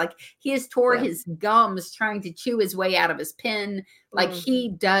attacks. Like, he has tore his gums trying to chew his way out of his pen. Like, he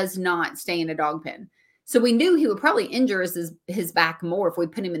does not stay in a dog pen. So we knew he would probably injure his back more if we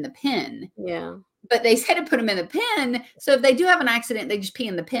put him in the pen. Yeah. But they said to put him in the pen. So if they do have an accident, they just pee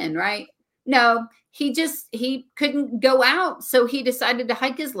in the pen, right? No, he couldn't go out. So he decided to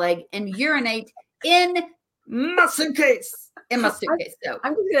hike his leg and urinate in my suitcase. So I'm just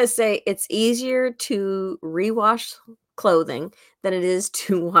going to say it's easier to rewash clothing than it is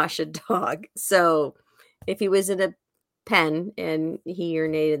to wash a dog. So if he was in a pen and he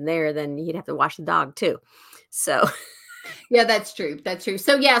urinated there, then he'd have to wash the dog too. So yeah, that's true. That's true.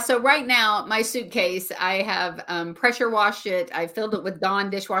 So so right now my suitcase, I have pressure washed it. I filled it with Dawn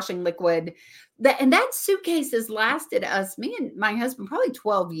dishwashing liquid. And that suitcase has lasted me and my husband, probably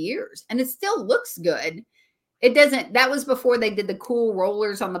 12 years, and it still looks good. It doesn't, that was before they did the cool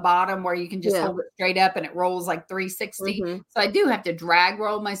rollers on the bottom where you can just hold it straight up and it rolls like 360. So I do have to drag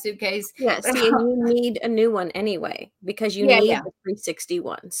roll my suitcase. Yes. And you need a new one anyway, because you need the 360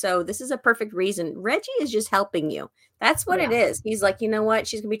 one. So this is a perfect reason. Reggie is just helping you. That's what it is. He's like, you know what?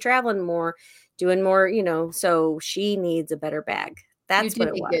 She's going to be traveling more, doing more, so she needs a better bag. That's what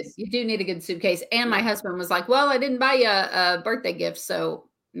it was. You do need a good suitcase. And my husband was like, well, I didn't buy you a birthday gift, so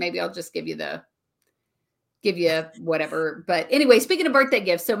maybe I'll just give you whatever. But anyway, speaking of birthday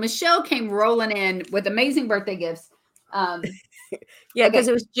gifts, so Michelle came rolling in with amazing birthday gifts. Because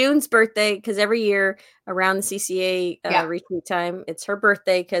it was June's birthday, because every year around the CCA retreat time, it's her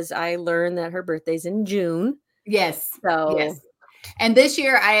birthday, because I learned that her birthday's in June. Yes. And this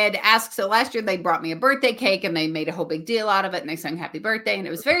year I had asked, so last year they brought me a birthday cake and they made a whole big deal out of it and they sang happy birthday and it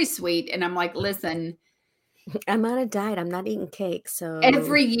was very sweet. And I'm like, listen, I'm on a diet. I'm not eating cake. So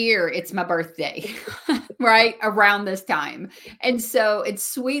every year it's my birthday, right? Around this time. And so it's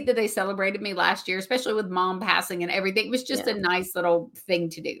sweet that they celebrated me last year, especially with mom passing and everything. It was just a nice little thing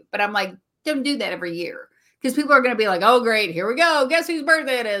to do. But I'm like, don't do that every year. because people are going to be like, oh, great, here we go. Guess whose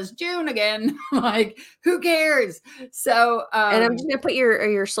birthday it is? June again. Like, who cares? So, and I'm just gonna put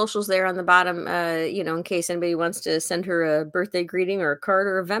your socials there on the bottom, in case anybody wants to send her a birthday greeting or a card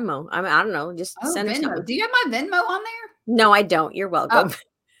or a Venmo. I don't know, just send her Venmo. something. Do you have my Venmo on there? No, I don't. You're welcome.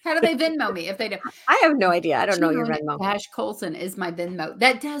 How do they Venmo me if they don't? I have no idea. I don't know your Venmo. Dash Colson is my Venmo.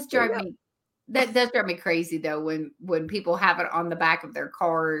 That does drive me. That does drive me crazy though when people have it on the back of their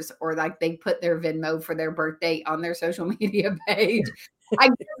cars or like they put their Venmo for their birthday on their social media page. I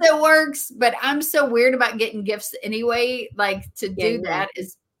guess it works, but I'm so weird about getting gifts anyway. Like to do that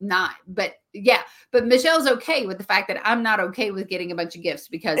is not. But but Michelle's okay with the fact that I'm not okay with getting a bunch of gifts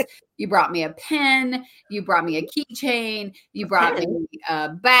because you brought me a pen, you brought me a keychain, you brought me a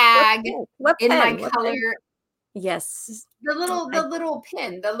bag in my color. Yes. The little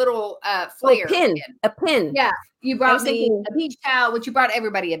pin, the little flare pin. A pin. Yeah. You brought me a beach towel, which you brought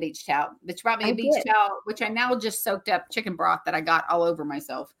everybody a beach towel. But you brought me a beach towel, which I now just soaked up chicken broth that I got all over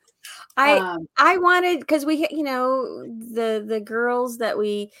myself. I wanted, because we, the girls that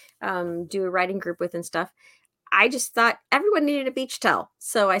we do a writing group with and stuff, I just thought everyone needed a beach towel.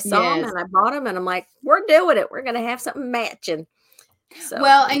 So I saw them and I bought them and I'm like, we're doing it. We're going to have something matching. So.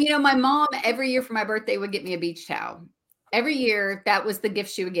 Well, and my mom every year for my birthday would get me a beach towel. Every year, that was the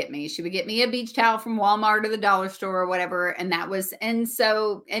gift she would get me. She would get me a beach towel from Walmart or the dollar store or whatever. And that was, and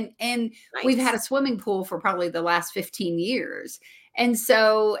nice. We've had a swimming pool for probably the last 15 years. And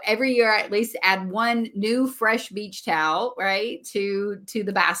so every year I at least add one new fresh beach towel, right, to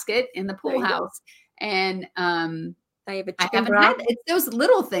the basket in the pool house. And I haven't had it's those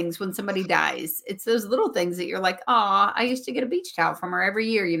little things when somebody dies. It's those little things that you're like, oh, I used to get a beach towel from her every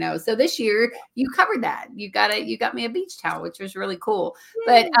year, So this year you covered that. You got me a beach towel, which was really cool.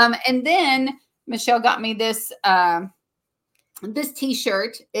 Yay. But and then Michelle got me this this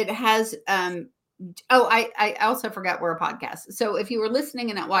t-shirt. It has I also forgot we're a podcast. So if you were listening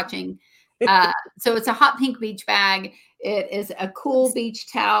and not watching, so it's a hot pink beach bag. It is a cool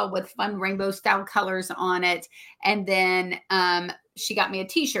beach towel with fun rainbow style colors on it. And then she got me a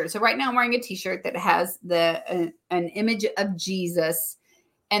t-shirt. So right now I'm wearing a t-shirt that has an image of Jesus.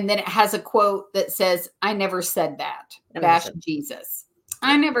 And then it has a quote that says, I never said that. Jesus.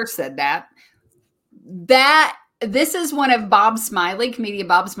 I never said that. This is one of Bob Smiley, comedian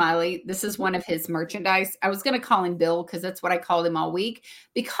Bob Smiley. This is one of his merchandise. I was going to call him Bill because that's what I called him all week.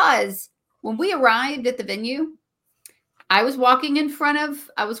 Because when we arrived at the venue, I was walking in front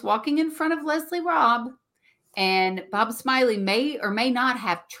of Leslie Robb, and Bob Smiley may or may not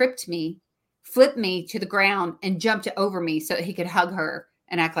have tripped me, flipped me to the ground, and jumped over me so that he could hug her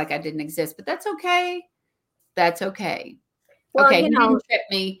and act like I didn't exist. But that's okay. That's okay. Well, okay, he didn't trip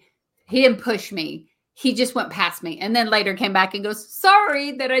me. He didn't push me. He just went past me and then later came back and goes,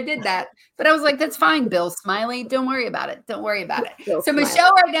 sorry that I did that. But I was like, that's fine, Bill Smiley. Don't worry about it. Don't worry about it. So Smiley.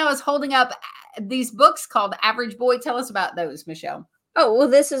 Michelle right now is holding up these books called Average Boy. Tell us about those, Michelle. Oh, well,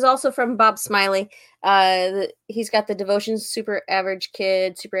 this is also from Bob Smiley. He's got the Devotions, Super Average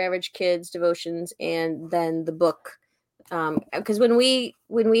Kids Devotions, and then the book. Because when we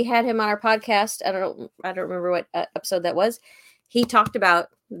had him on our podcast, I don't remember what episode that was. He talked about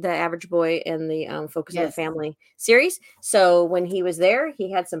the Average Boy and the Focus on the Family series. So when he was there,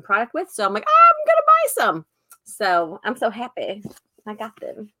 he had some product with. So I'm like, I'm gonna buy some. So I'm so happy I got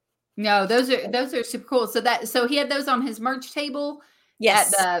them. No, those are super cool. So he had those on his merch table.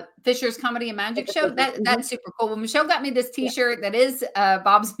 Yes. At the Fisher's Comedy and Magic Show. That's super cool. Well, Michelle got me this t-shirt that is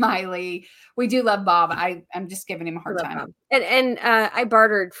Bob Smiley. We do love Bob. I'm just giving him a hard time. And I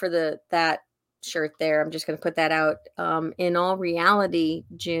bartered for that shirt there. I'm just going to put that out. In all reality,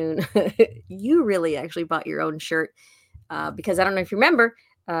 June, you really actually bought your own shirt because I don't know if you remember,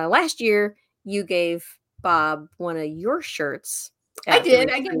 last year you gave Bob one of your shirts. I did.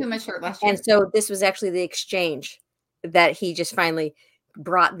 I gave him a shirt last year. And so this was actually the exchange that he just finally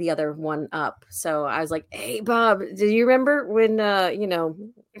brought the other one up. So I was like, hey, Bob, do you remember when,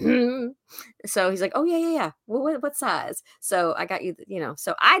 so he's like, oh, yeah. Well, what size? So I got you,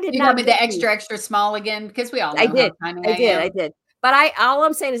 so I did not. You got me the extra small again because we all know I did. But all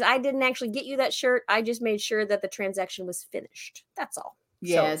I'm saying is I didn't actually get you that shirt. I just made sure that the transaction was finished. That's all.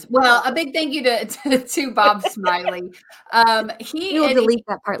 Yes. So, well, a big thank you to Bob Smiley. We'll delete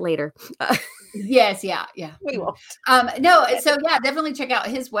that part later. Yes. Yeah. We will. No. So definitely check out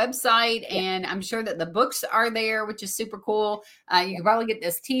his website, and I'm sure that the books are there, which is super cool. You can probably get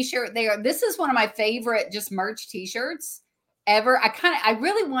this t-shirt there. This is one of my favorite just merch t-shirts ever. I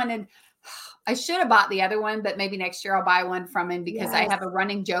really wanted. I should have bought the other one, but maybe next year I'll buy one from him because I have a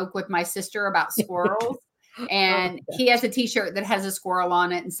running joke with my sister about squirrels. And he has a t-shirt that has a squirrel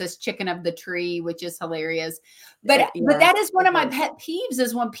on it and says chicken of the tree, which is hilarious. But that is one of my pet peeves,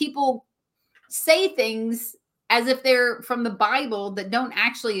 is when people say things as if they're from the Bible that don't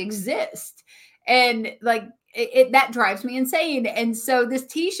actually exist. And like that drives me insane. And so this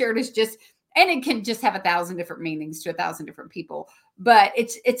t-shirt is just, and it can just have 1,000 different meanings to 1,000 different people, but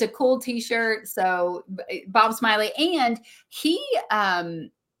it's a cool t-shirt. So Bob Smiley, and he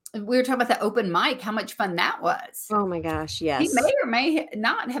we were talking about the open mic, how much fun that was. Oh my gosh, yes. He may or may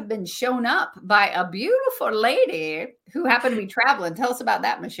not have been shown up by a beautiful lady who happened to be traveling. Tell us about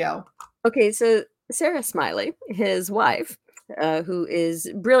that, Michelle. Okay, so Sarah Smiley, his wife, who is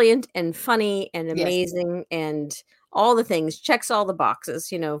brilliant and funny and amazing and all the things, checks all the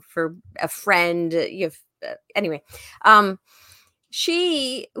boxes, for a friend. Anyway,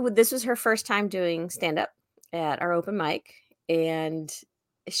 this was her first time doing stand-up at our open mic, and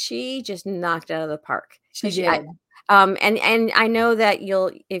she just knocked it out of the park. She did. And I know that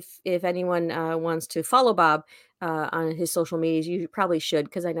if anyone wants to follow Bob on his social medias, you probably should,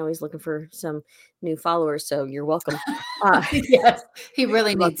 because I know he's looking for some new followers. So you're welcome. Yes, he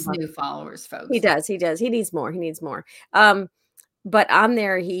really needs new followers, folks. He does. He needs more. But on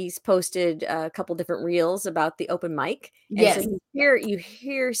there, he's posted a couple different reels about the open mic. Yes. And so you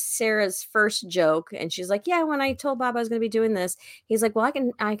hear Sarah's first joke, and she's like, "Yeah, when I told Bob I was going to be doing this, he's like, well,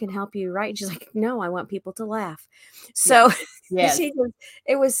 I can help you, right?" And she's like, "No, I want people to laugh." So yes.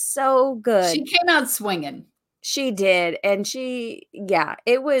 It was so good. She came out swinging. She did, and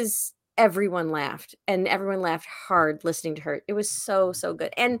it was, everyone laughed, and everyone laughed hard listening to her. It was so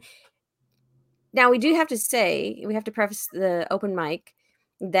good. And now we do have to say, we have to preface the open mic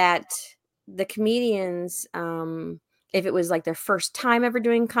that the comedians, if it was like their first time ever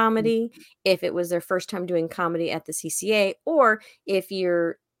doing comedy, if it was their first time doing comedy at the CCA, or if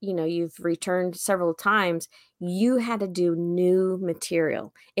you've returned several times, you had to do new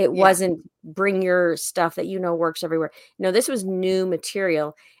material. It wasn't bring your stuff that works everywhere. No, this was new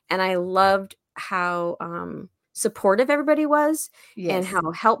material. And I loved how supportive everybody was, and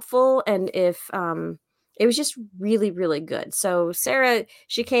how helpful, and if it was just really, really good. So Sarah,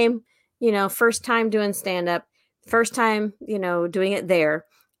 she came, first time doing stand-up, first time, doing it there,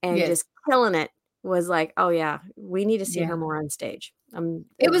 and just killing it. Was like, oh yeah, we need to see her more on stage.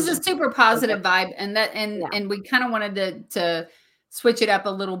 It was a super positive vibe, and we kind of wanted to switch it up a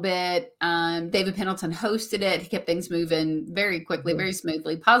little bit. David Pendleton hosted it. He kept things moving very quickly, very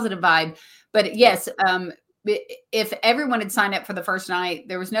smoothly, positive vibe. But yes, if everyone had signed up for the first night,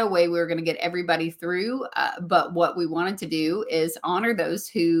 there was no way we were going to get everybody through. But what we wanted to do is honor those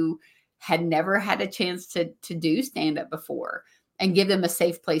who had never had a chance to do stand-up before, and give them a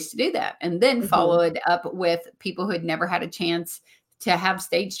safe place to do that. And then follow it up with people who had never had a chance to have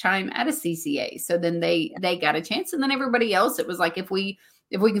stage time at a CCA. So then they got a chance. And then everybody else, it was like, if we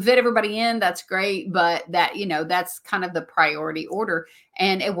can fit everybody in, that's great. But that, that's kind of the priority order.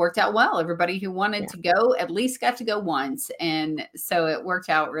 And it worked out well. Everybody who wanted to go at least got to go once. And so it worked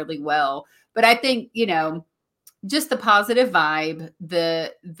out really well. But I think, just the positive vibe,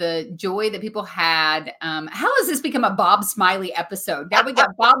 the joy that people had. How has this become a Bob Smiley episode? Now we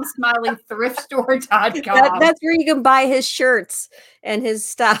got Bob Smiley thriftstore.com. That's where you can buy his shirts and his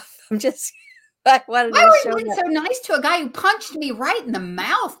stuff. I wanted Why were you being so nice to a guy who punched me right in the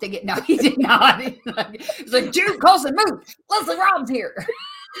mouth to get? No, he did not. He's like, Jude Colson, move. Leslie Rob's here.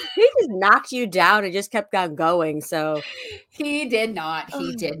 He just knocked you down and just kept on going. So he did not.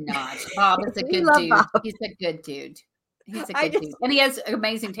 Bob is a good dude. Bob. He's a good dude. He's a good dude, and he has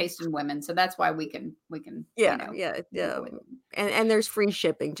amazing taste in women. So that's why we can. And there's free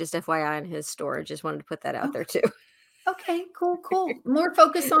shipping, just FYI, on his store. Just wanted to put that out there too. Okay, cool. More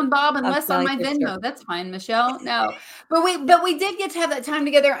focus on Bob and less on my Venmo. That's fine, Michelle. No, but we did get to have that time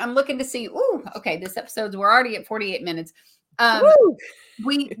together. I'm looking to see. Okay, this episode's, we're already at 48 minutes.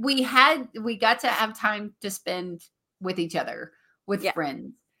 We got to have time to spend with each other, with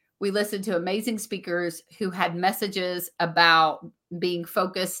friends. We listened to amazing speakers who had messages about being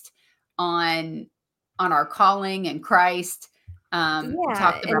focused on our calling and Christ.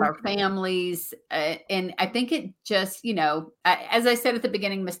 Talked about our families. And I think it just, as I said at the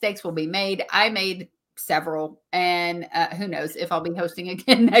beginning, mistakes will be made. I made several, and who knows if I'll be hosting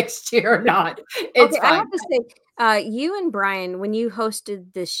again next year or not. It's fine. I have to say, you and Brian, when you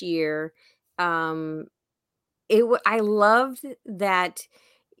hosted this year, I loved that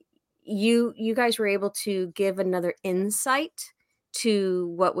you guys were able to give another insight to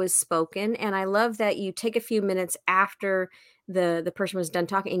what was spoken. And I love that you take a few minutes after the person was done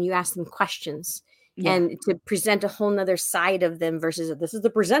talking and you ask them questions. Yeah. and to present a whole nother side of them versus this is the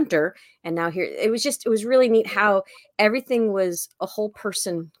presenter. And now here, it was really neat how everything was a whole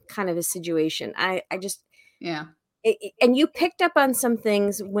person kind of a situation. I just, Yeah. and you picked up on some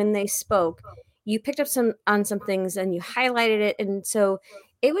things when they spoke. You picked up on some things and you highlighted it. And so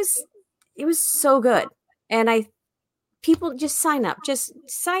it was so good. And people just sign up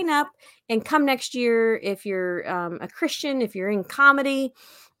and come next year. If you're a Christian, if you're in comedy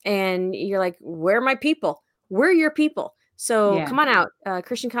and you're like, where are my people? We're your people. So Yeah. come on out,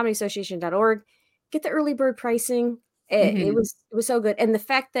 ChristianComedyAssociation.org, get the early bird pricing. It was so good. And the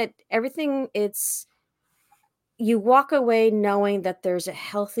fact that everything, you walk away knowing that there's a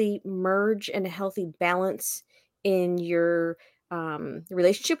healthy merge and a healthy balance in your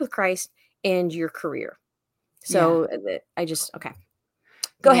relationship with Christ and your career. So okay.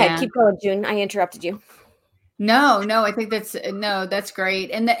 Go ahead. Keep going, June. I interrupted you. No, I think that's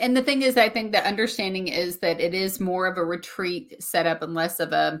great. And the thing is, I think the understanding is that it is more of a retreat setup and less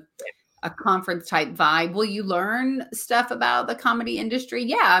of a conference type vibe. Will you learn stuff about the comedy industry?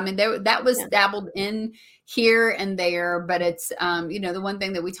 Yeah. I mean, that was dabbled in here and there, but it's, the one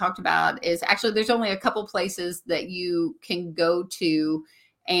thing that we talked about is actually there's only a couple places that you can go to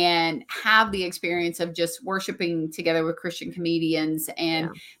and have the experience of just worshiping together with Christian comedians. And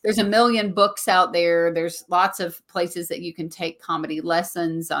there's a million books out there. There's lots of places that you can take comedy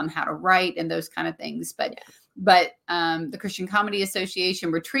lessons on how to write and those kind of things. But the Christian Comedy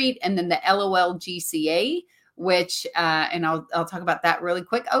Association retreat, and then the LOL GCA, which, and I'll talk about that really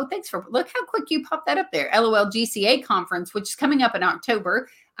quick. Oh, look how quick you popped that up there. LOL GCA conference, which is coming up in October.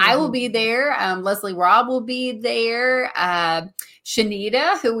 I will be there. Leslie Robb will be there.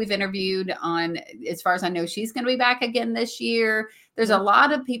 Shanita, who we've interviewed on, as far as I know, she's going to be back again this year. There's a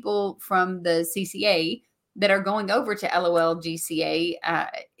lot of people from the CCA that are going over to LOL GCA.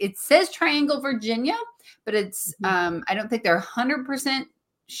 It says Triangle, Virginia, but it's, I don't think they're 100%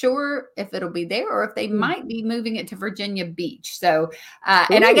 sure if it'll be there or if they might be moving it to Virginia Beach. So,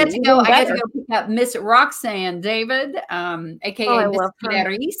 and I get to go pick up Miss Roxanne David, aka Miss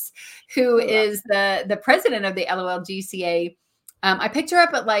Clarice, who is the president of the LOL GCA. I picked her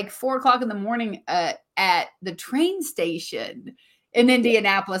up at like 4:00 in the morning at the train station in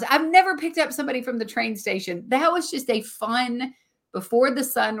Indianapolis. I've never picked up somebody from the train station. That was just a fun, before the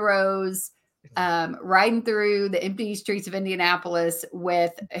sun rose, riding through the empty streets of Indianapolis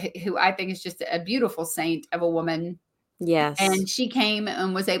with who I think is just a beautiful saint of a woman. Yes. And she came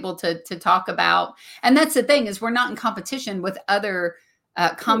and was able to talk about, and that's the thing, is we're not in competition with other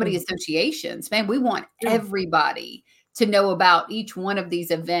comedy associations. Man, we want everybody to know about each one of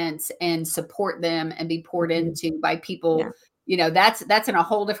these events and support them and be poured into by people. That's in a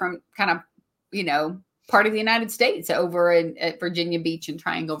whole different kind of, part of the United States over at Virginia Beach and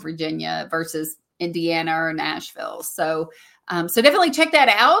Triangle, Virginia versus Indiana or Nashville. So definitely check that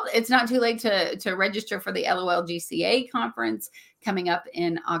out. It's not too late to register for the LOL GCA conference coming up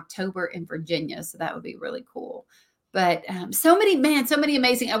in October in Virginia. So that would be really cool. But so many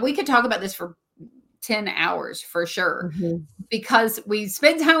amazing, we could talk about this for 10 hours for sure, because we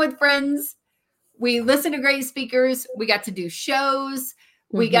spent time with friends. We listened to great speakers. We got to do shows.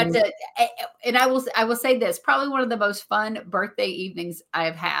 We got to, and I will say this, probably one of the most fun birthday evenings I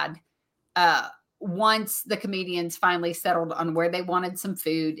have had. Once the comedians finally settled on where they wanted some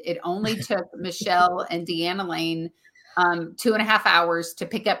food, it only took Michelle and Deanna Lane 2.5 hours to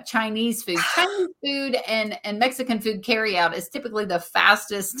pick up Chinese food. Chinese food and Mexican food carry out is typically the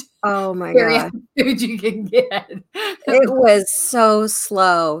fastest God food you can get. It was so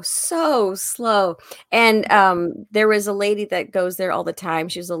slow. And there was a lady that goes there all the time.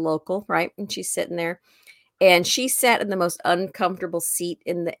 She was a local, right? And she's sitting there. And she sat in the most uncomfortable seat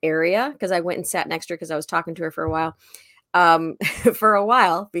in the area, because I went and sat next to her because I was talking to her for a while.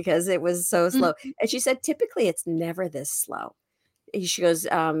 Because it was so slow. And she said, typically it's never this slow. She goes,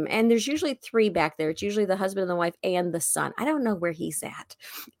 and there's usually 3 back there. It's usually the husband and the wife and the son. I don't know where he's at.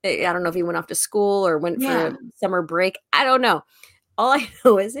 I don't know if he went off to school or went for a summer break. I don't know. All I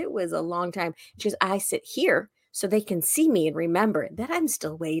know is it was a long time. She goes, I sit here so they can see me and remember that I'm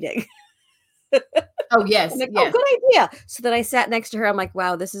still waiting. Oh, yes. Like, oh, good idea. So then I sat next to her. I'm like,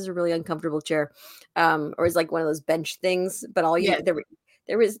 wow, this is a really uncomfortable chair. Or it's like one of those bench things, but all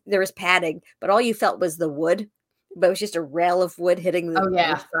there was padding, but all you felt was the wood. But it was just a rail of wood hitting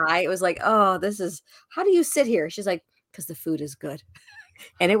the thigh. It was like, oh, how do you sit here? She's like, because the food is good.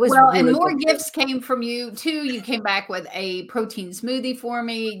 And it was really and more good. gifts came from you too. You came back with a protein smoothie for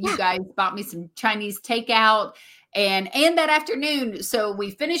me. You guys bought me some Chinese takeout. And that afternoon, so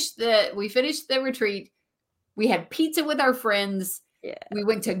we finished the retreat. We had pizza with our friends. Yeah. We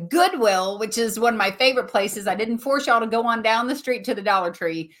went to Goodwill, which is one of my favorite places. I didn't force y'all to go on down the street to the Dollar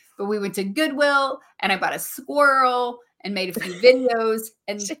Tree, but we went to Goodwill and I bought a squirrel and made a few videos.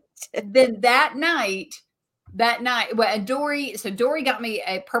 And then that night, well, Dory got me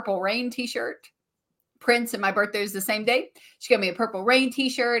a Purple Rain t-shirt. Prince and my birthday was the same day. She got me a Purple Rain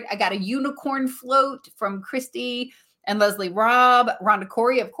t-shirt. I got a unicorn float from Christy and Leslie Robb. Rhonda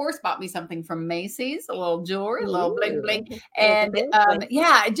Corey, of course, bought me something from Macy's, a little jewelry, a little bling bling. And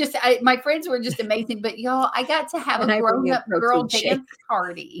my friends were just amazing. But y'all, I got to have a grown-up girl dance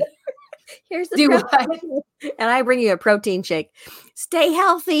party. Here's the and I bring you a protein shake. Stay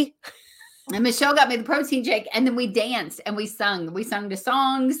healthy. And Michelle got me the protein shake, and then we danced and we sung. We sung to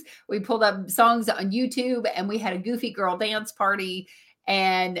songs. We pulled up songs on YouTube, and we had a goofy girl dance party.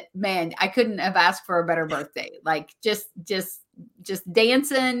 And man, I couldn't have asked for a better birthday. Like just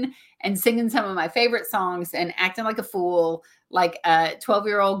dancing and singing some of my favorite songs and acting like a fool, like a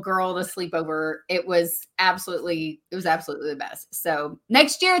 12-year-old girl to sleep over. It was absolutely the best. So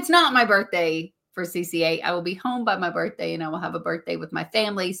next year, it's not my birthday for CCA. I will be home by my birthday, and I will have a birthday with my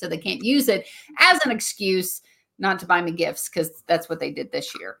family, so they can't use it as an excuse not to buy me gifts, because that's what they did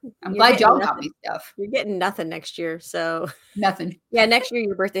this year. I'm glad y'all got me stuff. You're getting nothing next year, so nothing. Yeah, next year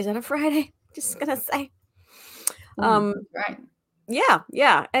your birthday's on a Friday. Just gonna say. Right.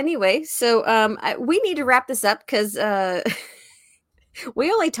 Yeah. Anyway, so we need to wrap this up because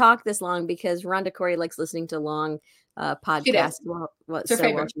we only talk this long because Rhonda Corey likes listening to long podcasts while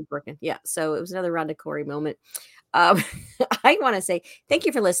she's working. Yeah, so it was another Rhonda Corey moment. I want to say thank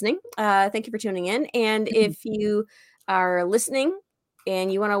you for listening. Thank you for tuning in. And if you are listening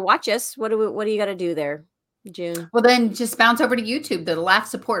and you want to watch us, what do you got to do there, June? Well, then just bounce over to YouTube, the Laugh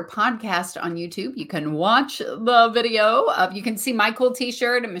Support Podcast on YouTube. You can watch the video you can see my cool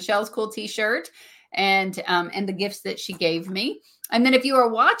t-shirt and Michelle's cool t-shirt and the gifts that she gave me. And then if you are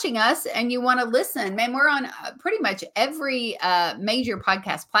watching us and you want to listen, man, we're on pretty much every major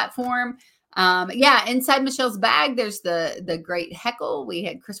podcast platform. Inside Michelle's Bag, there's the great heckle. We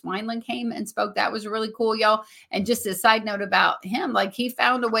had Chris Wineland came and spoke. That was really cool, y'all. And just a side note about him, like he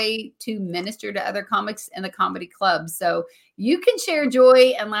found a way to minister to other comics in the comedy club. So you can share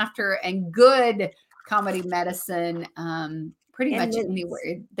joy and laughter and good comedy medicine pretty much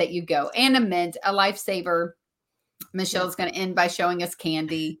anywhere that you go. And a mint, a lifesaver. Michelle's going to end by showing us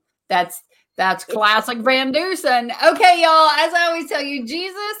candy. That's classic Van Dusen. Okay, y'all. As I always tell you,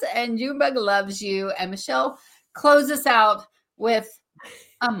 Jesus and Junebug loves you. And Michelle, close us out with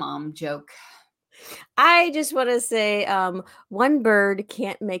a mom joke. I just want to say, one bird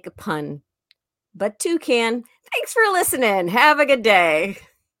can't make a pun, but two can. Thanks for listening. Have a good day.